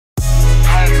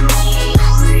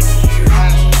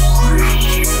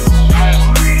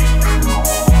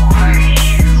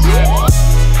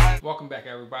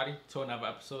everybody to another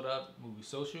episode of Movie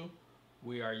Social.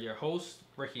 We are your hosts,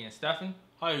 Ricky and Stefan.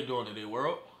 How you doing today,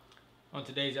 world? On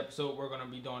today's episode, we're going to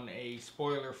be doing a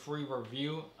spoiler-free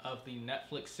review of the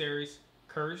Netflix series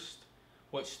Cursed,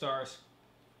 which stars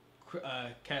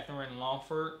Katherine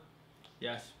Langford.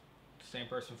 Yes, same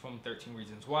person from 13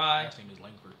 Reasons Why. Last name is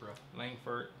Langford, bro.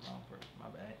 Langford, my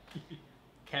bad.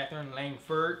 Katherine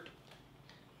Langford,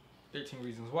 13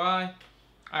 Reasons Why.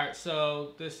 Alright,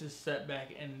 so this is set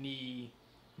back in the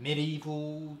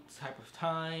medieval type of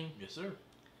time. Yes, sir.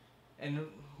 And the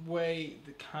way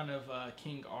the kind of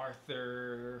King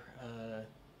Arthur,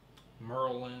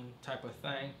 Merlin type of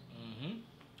thing. Mm-hmm.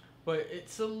 But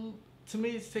to me,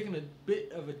 it's taking a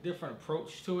bit of a different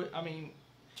approach to it. I mean,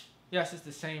 yes, it's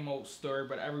the same old story,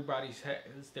 but everybody's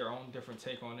has their own different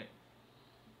take on it.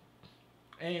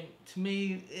 And to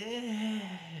me,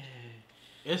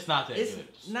 it's not that good.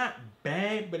 It's not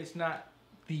bad, but it's not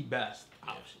the best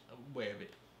way of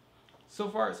it. So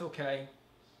far, it's okay.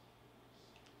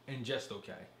 And just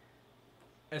okay.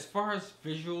 As far as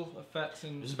visual effects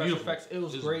and special effects, it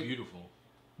was great. Beautiful.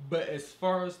 But as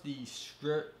far as the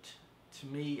script, to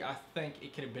me, I think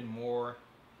it could have been more.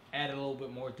 Add a little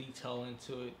bit more detail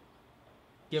into it.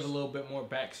 Give a little bit more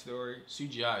backstory.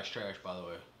 CGI is trash, by the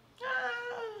way.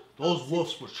 Those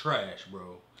wolves were trash,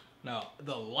 bro. No,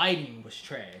 the lighting was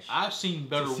trash. I've seen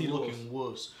better looking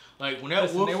wolves. Like when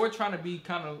that wolf, they were trying to be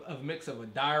kind of a mix of a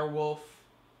dire wolf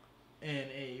and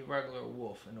a regular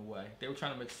wolf in a way. They were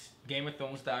trying to mix Game of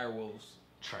Thrones dire wolves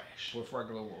trash with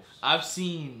regular wolves. I've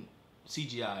seen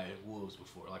CGI wolves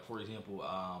before. Like for example,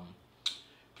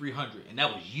 300, and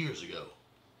that was years ago.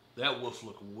 That wolf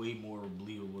looked way more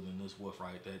believable than this wolf,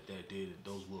 right? That did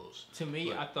those wolves. To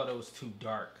me, I thought it was too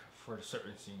dark for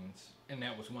certain scenes, and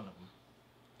that was one of them.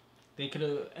 They could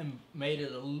have made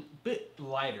it a bit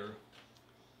lighter.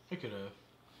 They could have.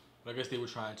 But I guess they were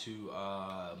trying to...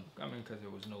 I mean, because there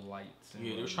was no lights.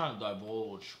 Yeah, they were trying to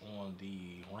divulge on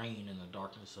the rain and the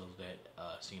darkness of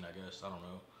that scene, I guess. I don't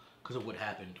know. Because of what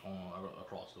happened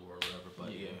across the world or whatever.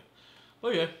 But yeah.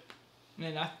 But yeah.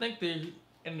 And I think they,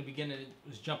 in the beginning, it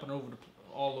was jumping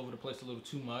all over the place a little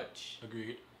too much.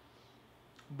 Agreed.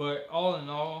 But all in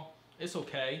all, it's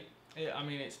okay. I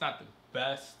mean, it's not the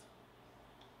best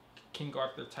King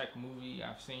Arthur type movie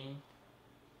I've seen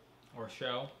or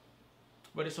show,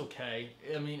 but it's okay.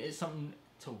 I mean, it's something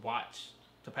to watch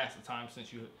to pass the time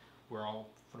since we're all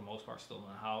for the most part still in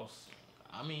the house.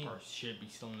 I mean, or should be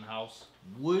still in the house.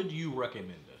 Would you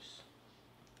recommend this?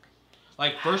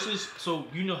 Like versus, so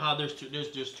you know how there's two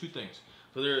things.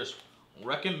 So there's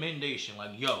recommendation,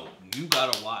 like yo, you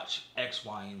gotta watch X,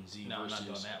 Y, and Z. No, versus, I'm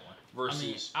not doing that one.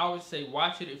 Versus, I would say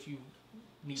watch it if you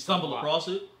need stumble across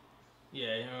it.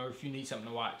 Yeah, or if you need something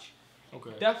to watch.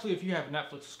 Okay. Definitely, if you have a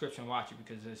Netflix subscription, watch it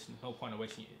because there's no point in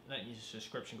letting your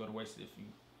subscription go to waste if you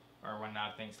are running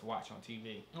out of things to watch on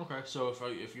TV. Okay, so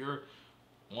if you're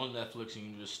on Netflix and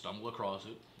you just stumble across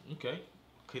it, okay,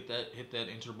 hit that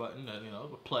enter button,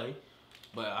 play.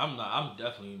 But I'm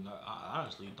definitely not. I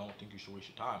honestly don't think you should waste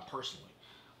your time personally.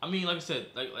 I mean, like I said,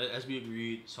 as we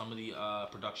agreed, some of the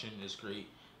production is great,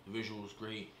 the visuals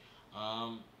great.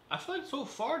 I feel like so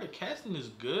far the casting is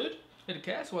good. Yeah, the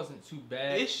cast wasn't too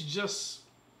bad. It's just,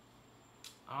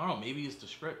 I don't know, maybe it's the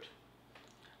script.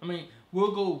 I mean,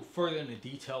 we'll go further into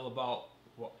detail about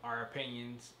our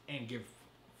opinions and give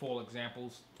full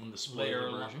examples on the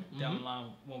spoiler version down the line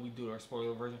when we do our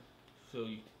spoiler version. So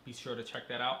you be sure to check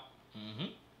that out. Mm-hmm.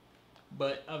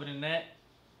 But other than that,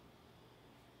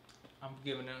 I'm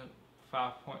giving it a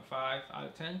 5.5 out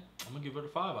of 10. I'm gonna give it a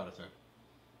 5 out of 10.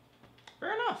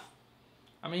 Fair enough.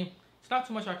 I mean, it's not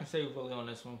too much I can say really on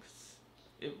this one because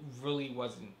it really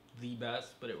wasn't the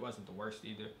best, but it wasn't the worst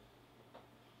either.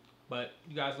 But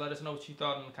you guys let us know what you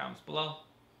thought in the comments below.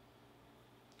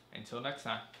 Until next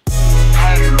time.